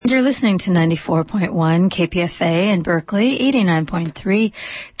You're listening to 94.1 KPFA in Berkeley, 89.3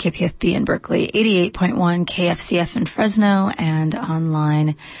 KPFB in Berkeley, 88.1 KFCF in Fresno, and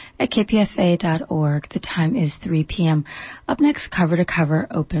online at kpfa.org. The time is 3 p.m. Up next, Cover to Cover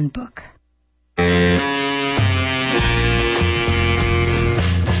Open Book.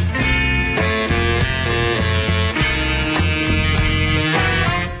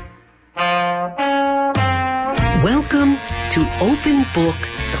 Welcome to Open Book,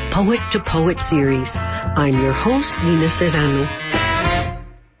 the Poet to Poet series. I'm your host, Nina Serrano.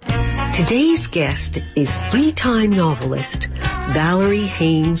 Today's guest is three-time novelist Valerie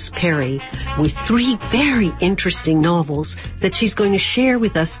Haynes Perry with three very interesting novels that she's going to share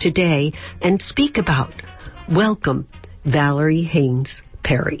with us today and speak about. Welcome, Valerie Haynes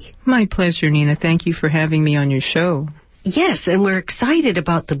Perry. My pleasure, Nina. Thank you for having me on your show. Yes, and we're excited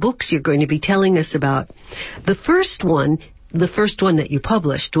about the books you're going to be telling us about. The first one that you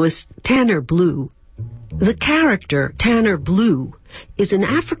published was Tanner Blue. The character, Tanner Blue, is an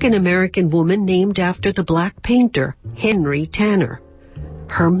African-American woman named after the black painter, Henry Tanner.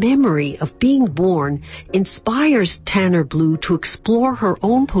 Her memory of being born inspires Tanner Blue to explore her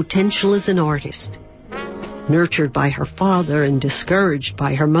own potential as an artist. Nurtured by her father and discouraged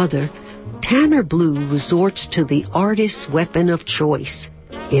by her mother, Tanner Blue resorts to the artist's weapon of choice,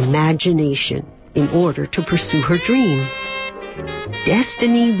 imagination, in order to pursue her dream.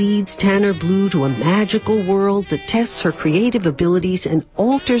 Destiny leads Tanner Blue to a magical world that tests her creative abilities and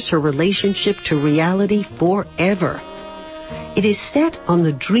alters her relationship to reality forever. It is set on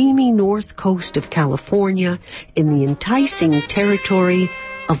the dreamy north coast of California in the enticing territory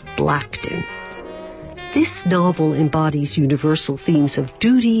of Blackton. This novel embodies universal themes of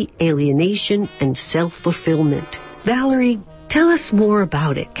duty, alienation, and self-fulfillment. Valerie, tell us more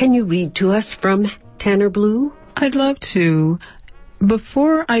about it. Can you read to us from Tanner Blue? I'd love to.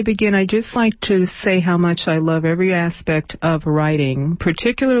 Before I begin, I'd just like to say how much I love every aspect of writing,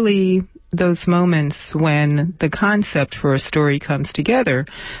 particularly those moments when the concept for a story comes together.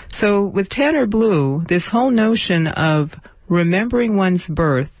 So with Tanner Blue, this whole notion of remembering one's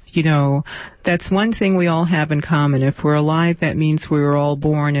birth, that's one thing we all have in common. If we're alive, that means we were all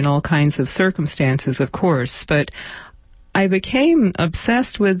born in all kinds of circumstances, of course. But I became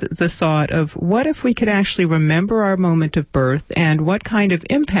obsessed with the thought of what if we could actually remember our moment of birth, and what kind of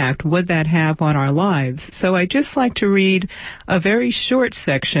impact would that have on our lives? So I'd just like to read a very short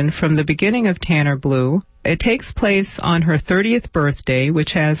section from the beginning of Tanner Blue. It takes place on her 30th birthday,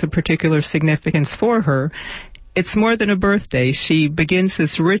 which has a particular significance for her. It's more than a birthday. She begins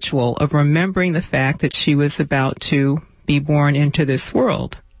this ritual of remembering the fact that she was about to be born into this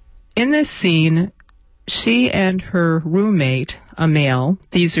world. In this scene, she and her roommate, a male,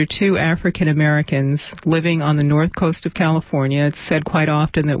 these are two African Americans living on the north coast of California. It's said quite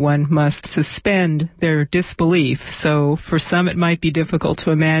often that one must suspend their disbelief. So for some it might be difficult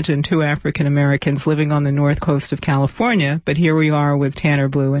to imagine two African Americans living on the north coast of California, but here we are with Tanner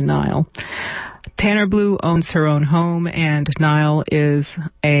Blue and Niall. Tanner Blue owns her own home, and Niall is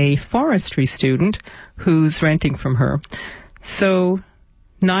a forestry student who's renting from her. So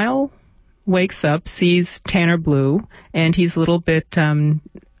Niall wakes up, sees Tanner Blue, and he's a little bit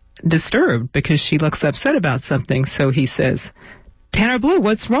disturbed because she looks upset about something. So he says, "Tanner Blue,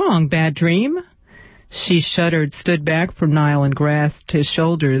 what's wrong? Bad dream?" She shuddered, stood back from Niall, and grasped his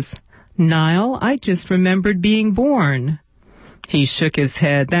shoulders. "Niall, I just remembered being born." He shook his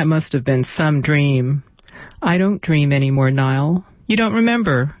head. "That must have been some dream." "I don't dream anymore, Niall." "You don't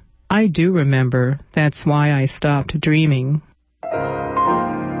remember?" "I do remember. That's why I stopped dreaming."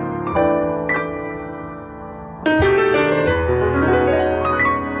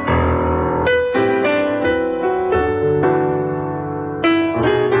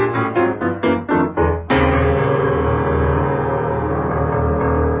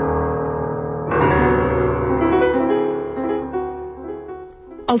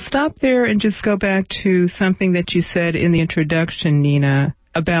 I'll stop there and just go back to something that you said in the introduction, Nina,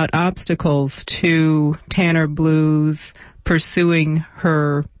 about obstacles to Tanner Blue's pursuing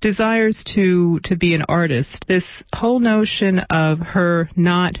her desires to be an artist. This whole notion of her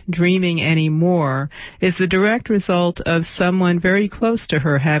not dreaming anymore is the direct result of someone very close to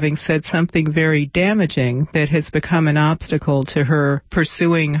her having said something very damaging that has become an obstacle to her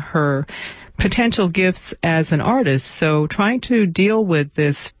pursuing her potential gifts as an artist. So trying to deal with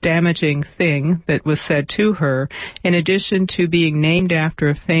this damaging thing that was said to her, in addition to being named after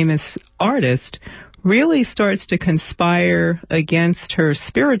a famous artist, really starts to conspire against her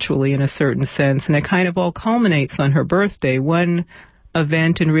spiritually in a certain sense, and it kind of all culminates on her birthday. One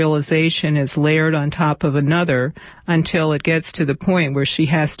event and realization is layered on top of another until it gets to the point where she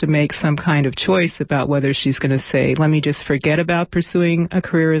has to make some kind of choice about whether she's going to say, let me just forget about pursuing a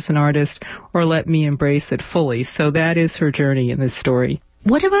career as an artist, or let me embrace it fully. So that is her journey in this story.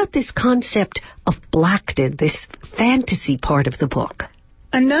 What about this concept of Blackton, this fantasy part of the book?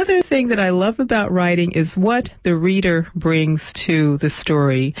 Another thing that I love about writing is what the reader brings to the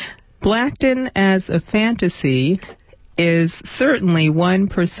story. Blackton as a fantasy is certainly one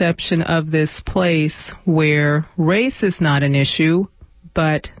perception of this place where race is not an issue,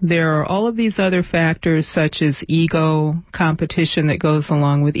 but there are all of these other factors such as ego, competition that goes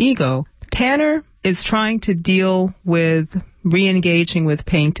along with ego. Tanner is trying to deal with re-engaging with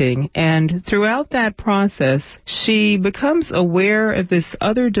painting, and throughout that process, she becomes aware of this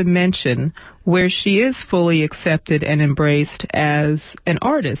other dimension where she is fully accepted and embraced as an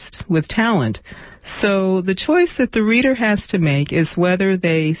artist with talent. So the choice that the reader has to make is whether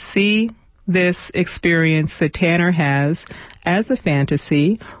they see this experience that Tanner has as a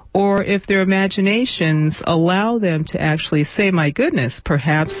fantasy, or if their imaginations allow them to actually say, my goodness,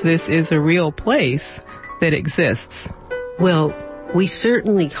 perhaps this is a real place that exists. Well, we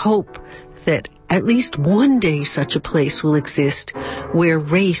certainly hope that at least one day such a place will exist where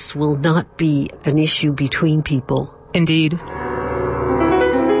race will not be an issue between people. Indeed.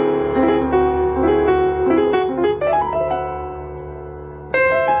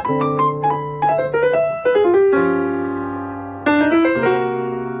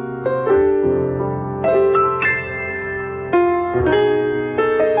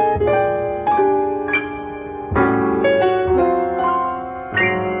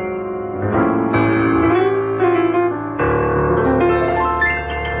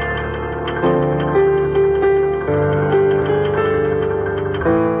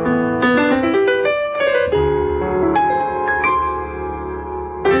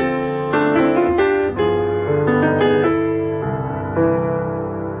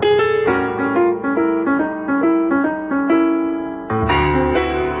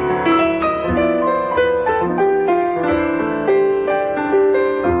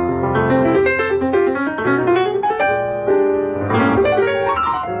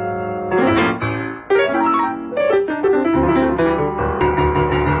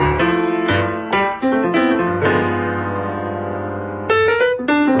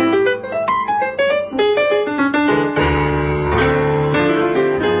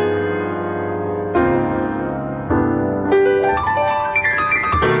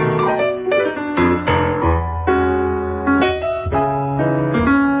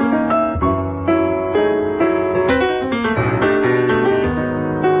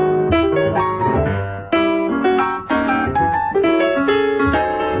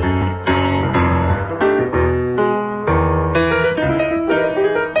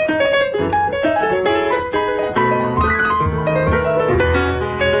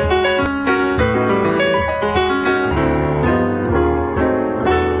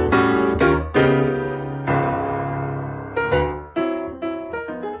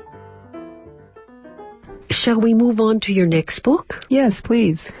 Shall we move on to your next book? Yes,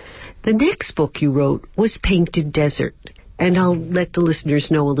 please. The next book you wrote was Painted Desert, and I'll let the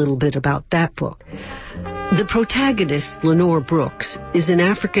listeners know a little bit about that book. The protagonist, Lenore Brooks, is an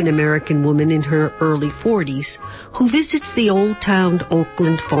African-American woman in her early 40s who visits the Old Town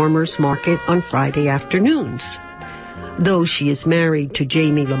Oakland Farmers Market on Friday afternoons. Though she is married to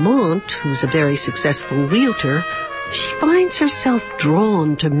Jamie Lamont, who's a very successful realtor, she finds herself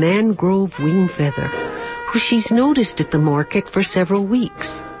drawn to Mangrove Wingfeather, who she's noticed at the market for several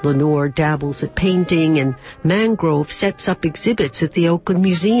weeks. Lenore dabbles at painting, and Mangrove sets up exhibits at the Oakland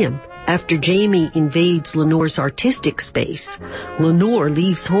Museum. After Jamie invades Lenore's artistic space, Lenore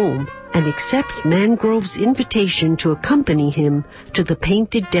leaves home and accepts Mangrove's invitation to accompany him to the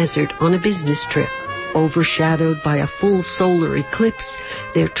Painted Desert on a business trip. Overshadowed by a full solar eclipse,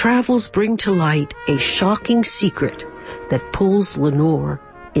 their travels bring to light a shocking secret that pulls Lenore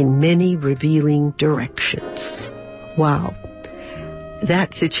in many revealing directions. Wow.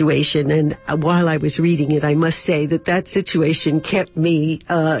 That situation, and while I was reading it, I must say that situation kept me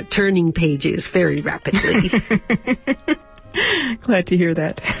turning pages very rapidly. Glad to hear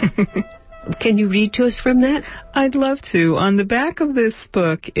that. Can you read to us from that? I'd love to. On the back of this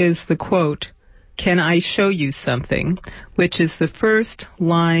book is the quote, "Can I show you something?" which is the first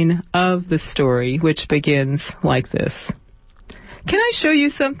line of the story, which begins like this. Can I show you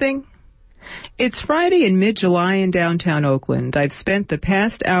something? It's Friday in mid-July in downtown Oakland. I've spent the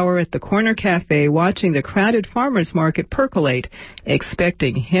past hour at the corner cafe watching the crowded farmers market percolate,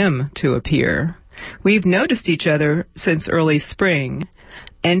 expecting him to appear. We've noticed each other since early spring.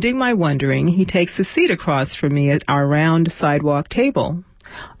 Ending my wondering, he takes a seat across from me at our round sidewalk table.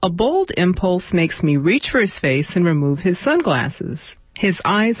 A bold impulse makes me reach for his face and remove his sunglasses. His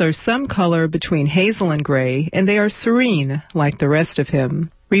eyes are some color between hazel and gray, and they are serene, like the rest of him.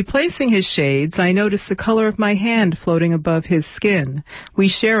 Replacing his shades, I notice the color of my hand floating above his skin. We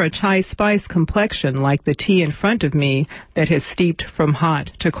share a chai spice complexion, like the tea in front of me that has steeped from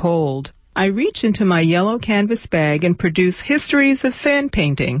hot to cold. I reach into my yellow canvas bag and produce Histories of Sand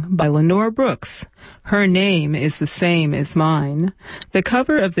Painting by Lenore Brooks. Her name is the same as mine. The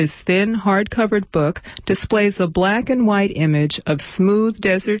cover of this thin, hard-covered book displays a black and white image of smooth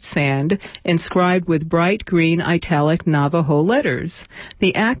desert sand inscribed with bright green italic Navajo letters.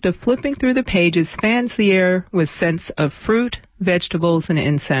 The act of flipping through the pages fans the air with scents of fruit, vegetables, and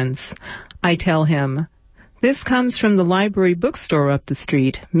incense. I tell him, "This comes from the library bookstore up the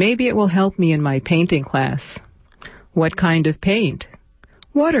street. Maybe it will help me in my painting class." "What kind of paint?"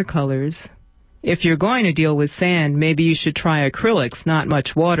 "Watercolors." "If you're going to deal with sand, maybe you should try acrylics, not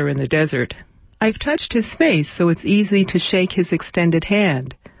much water in the desert." I've touched his face, so it's easy to shake his extended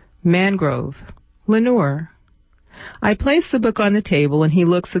hand. "Mangrove." "Lenore." I place the book on the table, and he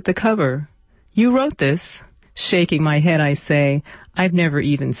looks at the cover. "You wrote this?" Shaking my head, I say, "I've never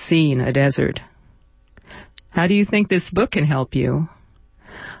even seen a desert." "How do you think this book can help you?"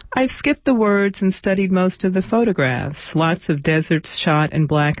 I've skipped the words and studied most of the photographs, lots of deserts shot in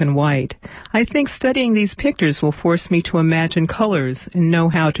black and white. I think studying these pictures will force me to imagine colors and know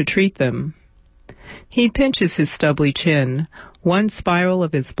how to treat them. He pinches his stubbly chin. One spiral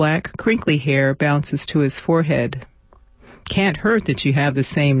of his black, crinkly hair bounces to his forehead. "Can't hurt that you have the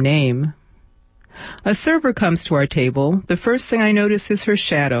same name." A server comes to our table. The first thing I notice is her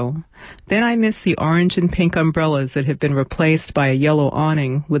shadow. Then I miss the orange and pink umbrellas that have been replaced by a yellow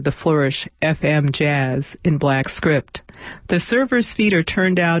awning with the flourish FM Jazz in black script. The server's feet are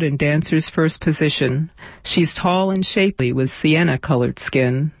turned out in dancer's first position. She's tall and shapely with sienna-colored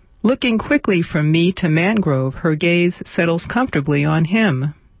skin. Looking quickly from me to Mangrove, her gaze settles comfortably on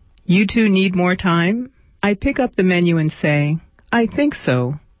him. "You two need more time?" I pick up the menu and say, "I think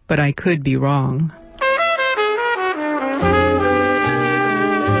so, but I could be wrong."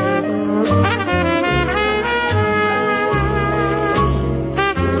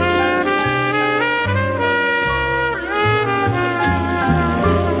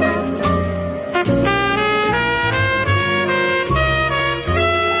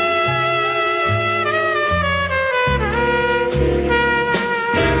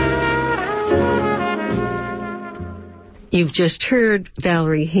 You've just heard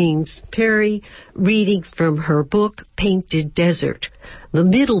Valerie Haynes Perry reading from her book, Painted Desert, the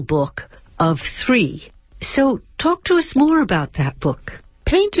middle book of 3. So talk to us more about that book.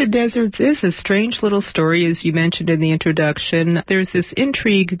 Painted Deserts is a strange little story, as you mentioned in the introduction. There's this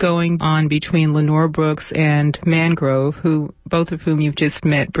intrigue going on between Lenore Brooks and Mangrove, both of whom you've just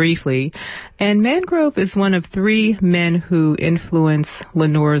met briefly. And Mangrove is one of 3 men who influence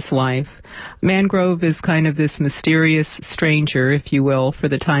Lenore's life. Mangrove is kind of this mysterious stranger, if you will, for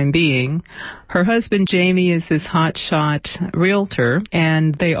the time being. Her husband, Jamie, is this hotshot realtor,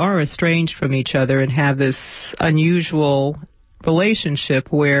 and they are estranged from each other and have this unusual relationship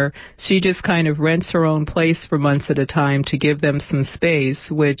where she just kind of rents her own place for months at a time to give them some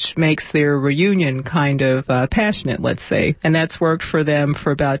space, which makes their reunion kind of passionate, let's say. And that's worked for them for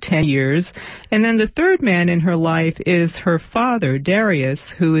about 10 years. And then the third man in her life is her father,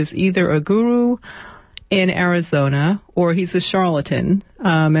 Darius, who is either a guru in Arizona or he's a charlatan.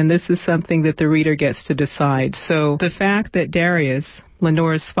 And this is something that the reader gets to decide. So the fact that Darius,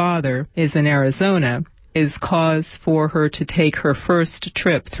 Lenore's father, is in Arizona is cause for her to take her first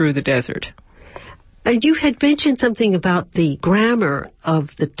trip through the desert. And you had mentioned something about the grammar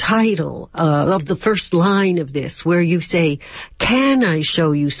of the title, of the first line of this, where you say, "Can I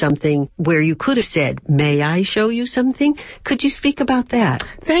show you something?" where you could have said, "May I show you something?" Could you speak about that?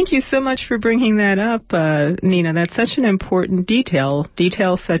 Thank you so much for bringing that up, Nina. That's such an important detail.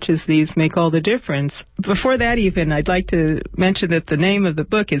 Details such as these make all the difference. Before that even, I'd like to mention that the name of the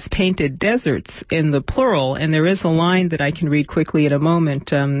book is Painted Deserts in the plural, and there is a line that I can read quickly in a moment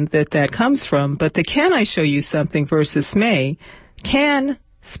that comes from. But the "Can I show you something" versus "may." Can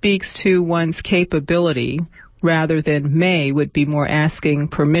speaks to one's capability, rather than may would be more asking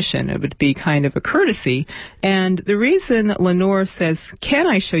permission. It would be kind of a courtesy. And the reason Lenore says, "Can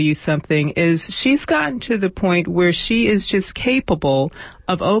I show you something?" is she's gotten to the point where she is just capable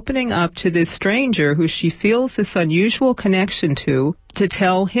of opening up to this stranger who she feels this unusual connection to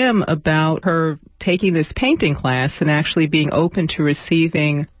tell him about her taking this painting class and actually being open to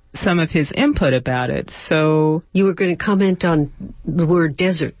receiving some of his input about it. So you were going to comment on the word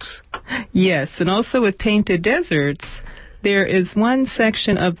deserts. Yes, and also with Painted Deserts, there is one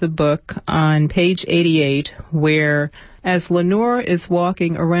section of the book on page 88 where, as Lenore is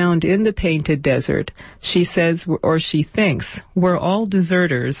walking around in the painted desert, she says, or she thinks, we're all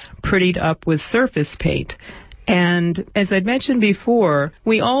deserters, prettied up with surface paint. And as I'd mentioned before,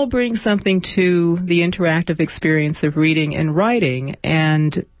 we all bring something to the interactive experience of reading and writing.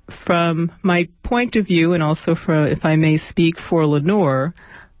 And from my point of view, and also from, if I may speak for Lenore,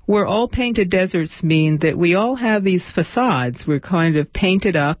 where all painted deserts mean that we all have these facades. We're kind of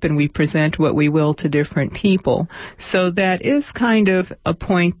painted up and we present what we will to different people. So that is kind of a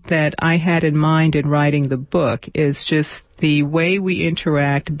point that I had in mind in writing the book, is just the way we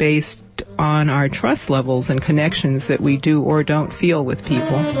interact based on our trust levels and connections that we do or don't feel with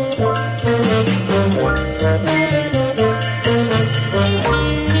people.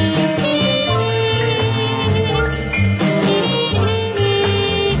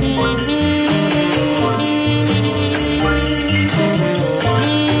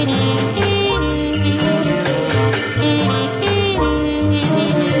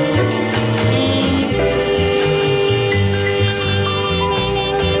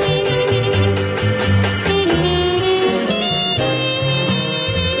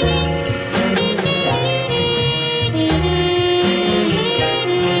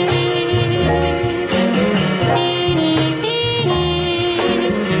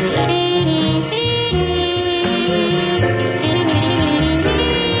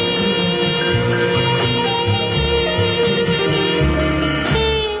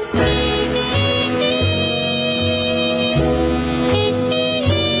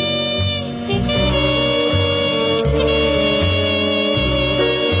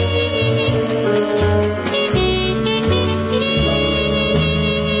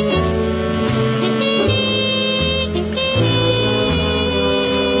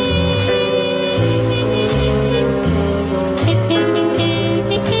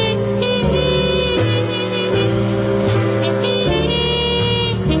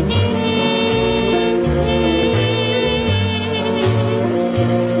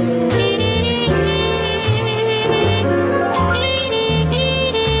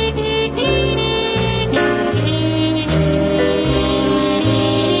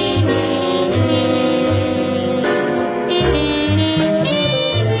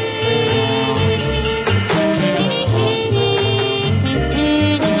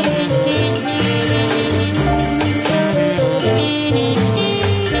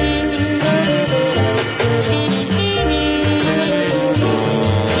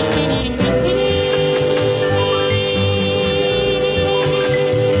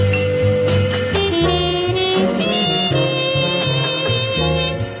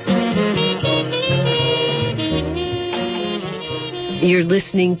 You're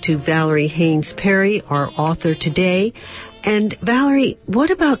listening to Valerie Haynes Perry, our author today. And Valerie,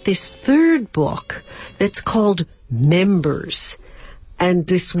 what about this third book that's called Members? And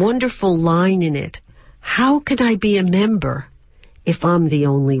this wonderful line in it, how can I be a member if I'm the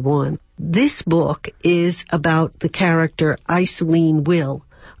only one? This book is about the character Isoline Will,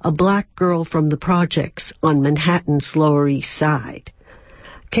 a black girl from the projects on Manhattan's Lower East Side.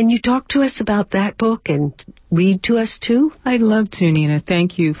 Can you talk to us about that book and read to us too? I'd love to, Nina.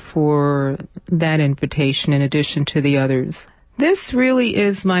 Thank you for that invitation in addition to the others. This really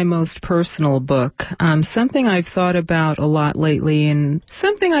is my most personal book, something I've thought about a lot lately, and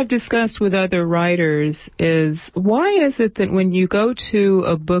something I've discussed with other writers is, why is it that when you go to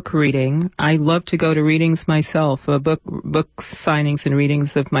a book reading, I love to go to readings myself, book signings and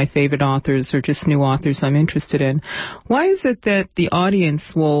readings of my favorite authors or just new authors I'm interested in, why is it that the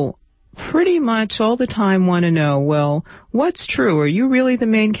audience will pretty much all the time want to know, well, what's true? Are you really the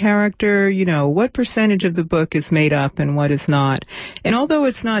main character? You know, what percentage of the book is made up and what is not? And although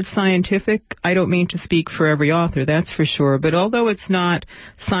it's not scientific, I don't mean to speak for every author, that's for sure, but although it's not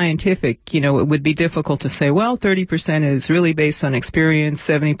scientific, you know, it would be difficult to say, well, 30% is really based on experience,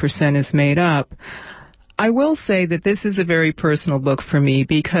 70% is made up. I will say that this is a very personal book for me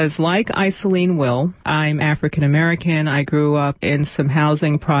because, like Isoline Will, I'm African American. I grew up in some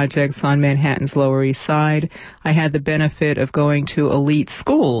housing projects on Manhattan's Lower East Side. I had the benefit of going to elite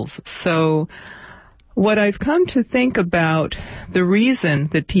schools. So what I've come to think about, the reason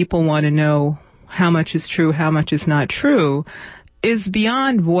that people want to know how much is true, how much is not true, is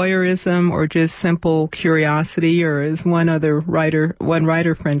beyond voyeurism or just simple curiosity, or as one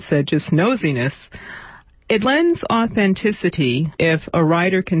writer friend said, just nosiness. It lends authenticity if a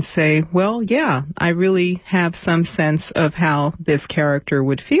writer can say, well, yeah, I really have some sense of how this character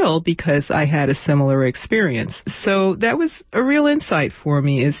would feel because I had a similar experience. So that was a real insight for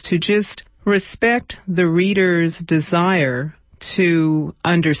me, is to just respect the reader's desire to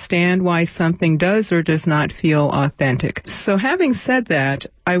understand why something does or does not feel authentic. So having said that,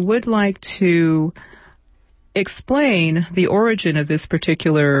 I would like to explain the origin of this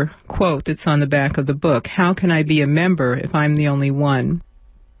particular quote that's on the back of the book. How can I be a member if I'm the only one?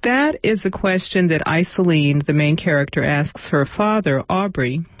 That is a question that Isoline, the main character, asks her father,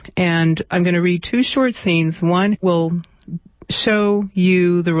 Aubrey. And I'm going to read two short scenes. One will show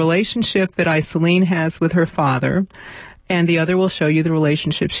you the relationship that Isoline has with her father, and the other will show you the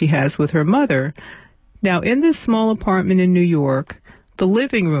relationship she has with her mother. Now, in this small apartment in New York, the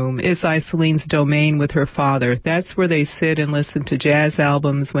living room is Isoline's domain with her father. That's where they sit and listen to jazz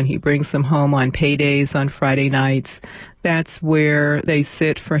albums when he brings them home on paydays on Friday nights. That's where they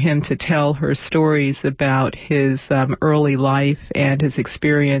sit for him to tell her stories about his early life and his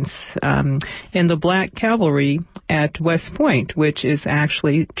experience in the Black Cavalry at West Point, which is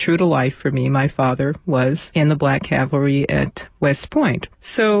actually true to life for me. My father was in the Black Cavalry at West Point.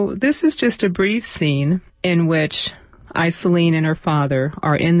 So this is just a brief scene in which Isoline and her father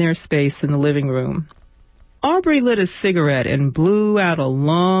are in their space in the living room. Aubrey lit a cigarette and blew out a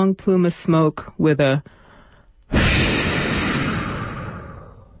long plume of smoke with a...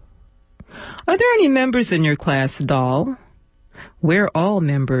 Are there any members in your class, doll? We're all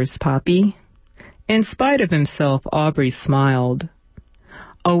members, Poppy. In spite of himself, Aubrey smiled.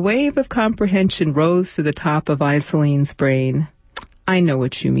 A wave of comprehension rose to the top of Isoline's brain. I know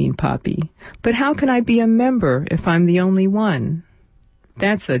what you mean, Poppy, but how can I be a member if I'm the only one?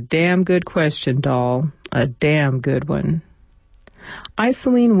 That's a damn good question, doll. A damn good one.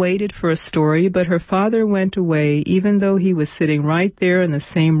 Isoline waited for a story, but her father went away even though he was sitting right there in the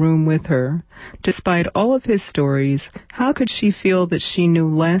same room with her. Despite all of his stories, how could she feel that she knew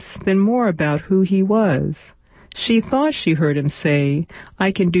less than more about who he was? She thought she heard him say,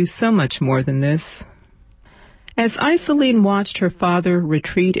 I can do so much more than this. As Isoline watched her father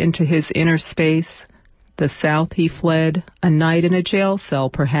retreat into his inner space, the South he fled, a night in a jail cell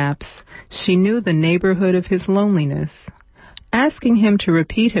perhaps, she knew the neighborhood of his loneliness. Asking him to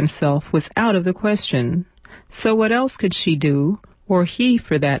repeat himself was out of the question. So what else could she do, or he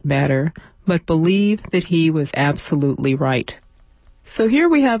for that matter, but believe that he was absolutely right? So here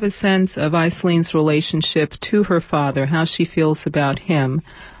we have a sense of Isoline's relationship to her father, how she feels about him.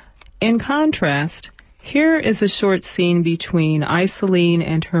 In contrast, here is a short scene between Isoline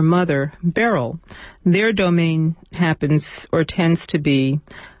and her mother, Beryl. Their domain happens or tends to be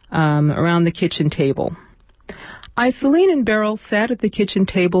around the kitchen table. Isoline and Beryl sat at the kitchen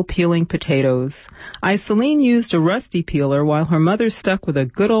table peeling potatoes. Isoline used a rusty peeler while her mother stuck with a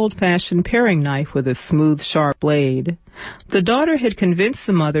good old-fashioned paring knife with a smooth, sharp blade. The daughter had convinced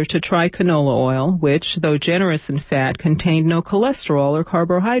the mother to try canola oil, which, though generous in fat, contained no cholesterol or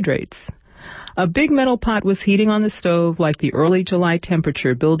carbohydrates. A big metal pot was heating on the stove like the early July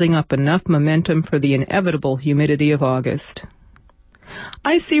temperature, building up enough momentum for the inevitable humidity of August.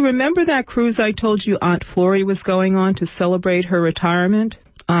 Icy, remember that cruise I told you Aunt Florrie was going on to celebrate her retirement?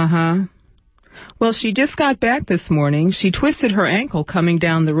 Uh-huh. Well, she just got back this morning. She twisted her ankle coming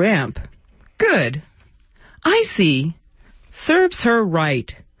down the ramp. Good. Icy. Serves her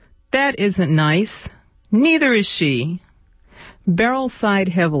right. That isn't nice. Neither is she. Beryl sighed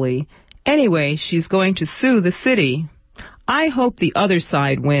heavily. Anyway, she's going to sue the city. I hope the other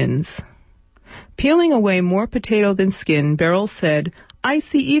side wins. Peeling away more potato than skin, Beryl said,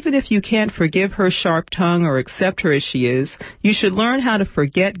 Icy, even if you can't forgive her sharp tongue or accept her as she is, you should learn how to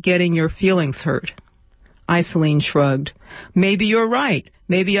forget getting your feelings hurt. Isoline shrugged. Maybe you're right.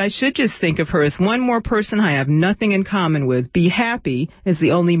 Maybe I should just think of her as one more person I have nothing in common with. Be happy as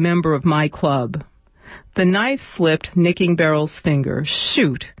the only member of my club. The knife slipped, nicking Beryl's finger.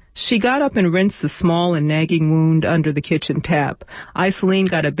 Shoot! She got up and rinsed the small and nagging wound under the kitchen tap. Isoline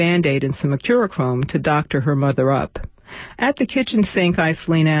got a Band-Aid and some Mercurochrome to doctor her mother up. At the kitchen sink,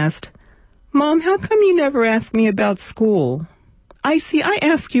 Isoline asked, Mom, how come you never ask me about school? Icy, I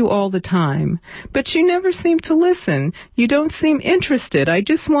ask you all the time, but you never seem to listen. You don't seem interested. I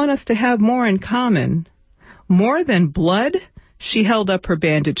just want us to have more in common. More than blood? She held up her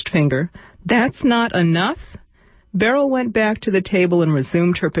bandaged finger. That's not enough? Beryl went back to the table and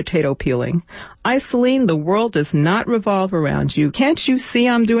resumed her potato peeling. Isoline, the world does not revolve around you. Can't you see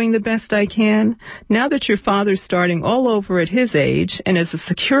I'm doing the best I can? Now that your father's starting all over at his age, and as a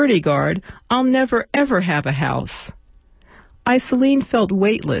security guard, I'll never, ever have a house. Iselene felt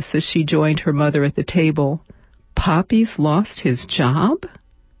weightless as she joined her mother at the table. Poppy's lost his job?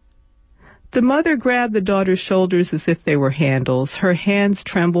 The mother grabbed the daughter's shoulders as if they were handles. Her hands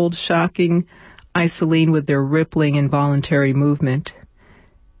trembled, shocking Iselene with their rippling, involuntary movement.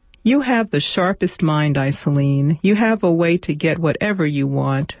 You have the sharpest mind, Iselene. You have a way to get whatever you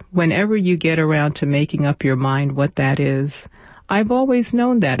want, whenever you get around to making up your mind what that is. I've always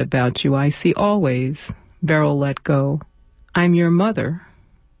known that about you, Icy, always. Beryl let go. I'm your mother.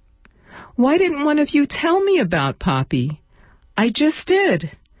 Why didn't one of you tell me about Poppy? I just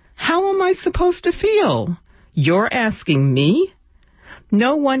did. How am I supposed to feel? You're asking me?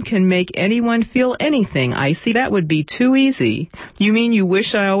 No one can make anyone feel anything, Icy. That would be too easy. You mean you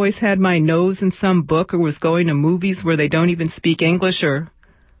wish I always had my nose in some book or was going to movies where they don't even speak English or...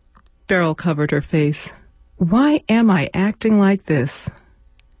 Beryl covered her face. Why am I acting like this?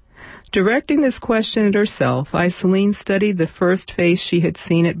 Directing this question at herself, Iselene studied the first face she had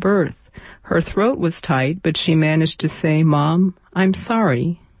seen at birth. Her throat was tight, but she managed to say, Mom, I'm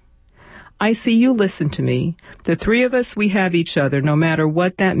sorry. Icy, you listen to me. The three of us, we have each other, no matter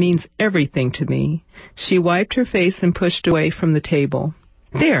what that means, everything to me. She wiped her face and pushed away from the table.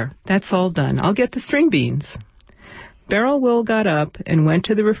 There, that's all done. I'll get the string beans. Beryl Will got up and went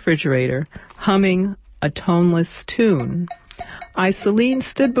to the refrigerator, humming a toneless tune. Iselene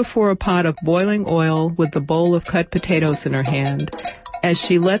stood before a pot of boiling oil with the bowl of cut potatoes in her hand. As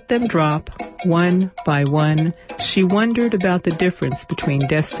she let them drop, one by one, she wondered about the difference between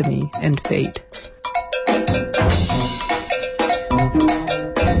destiny and fate.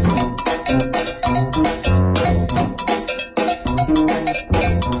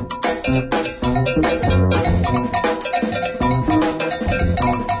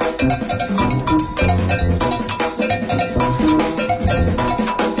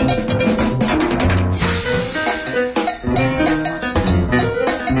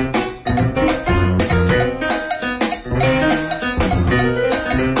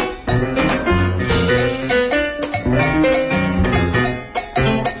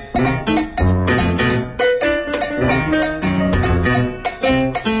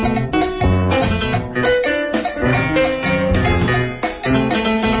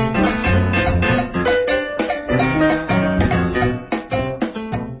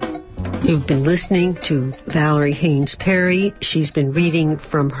 Listening to Valerie Haynes Perry. She's been reading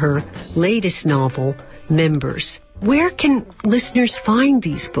from her latest novel, Members. Where can listeners find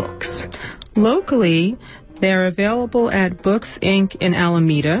these books? Locally, they're available at Books, Inc. in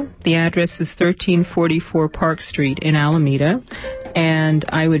Alameda. The address is 1344 Park Street in Alameda. And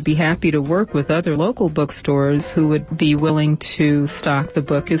I would be happy to work with other local bookstores who would be willing to stock the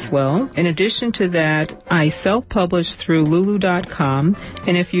book as well. In addition to that, I self-publish through Lulu.com.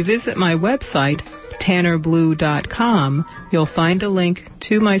 And if you visit my website, TannerBlue.com, you'll find a link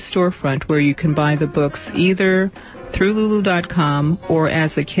to my storefront where you can buy the books either through Lulu.com or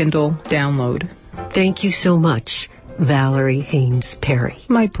as a Kindle download. Thank you so much, Valerie Haynes Perry.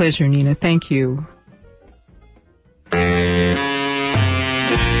 My pleasure, Nina. Thank you.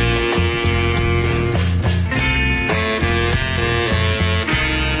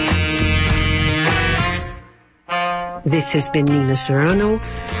 This has been Nina Serrano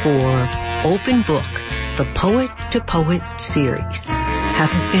for Open Book, the Poet to Poet series.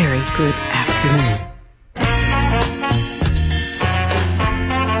 Have a very good afternoon.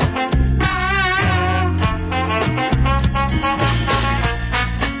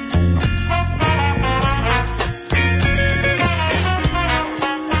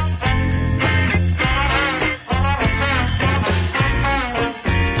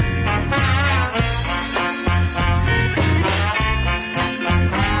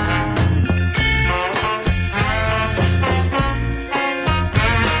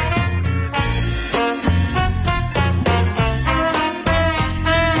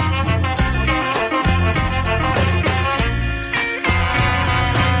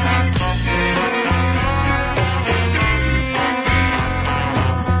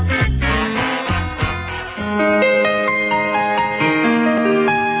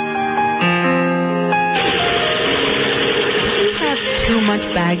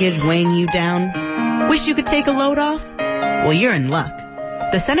 Weighing you down? Wish you could take a load off? Well, you're in luck.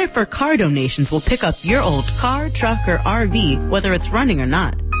 The Center for Car Donations will pick up your old car, truck, or RV, whether it's running or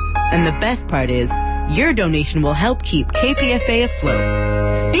not. And the best part is, your donation will help keep KPFA afloat.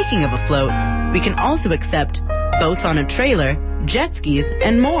 Speaking of afloat, we can also accept boats on a trailer, jet skis,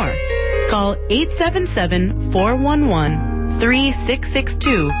 and more. Call 877-411-3662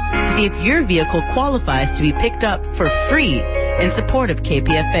 to see if your vehicle qualifies to be picked up for free in support of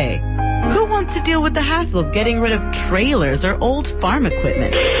KPFA. Who wants to deal with the hassle of getting rid of trailers or old farm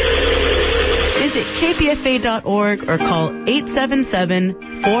equipment? Visit kpfa.org or call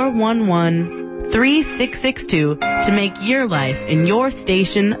 877-411-3662 to make your life in your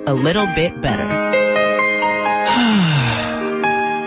station a little bit better.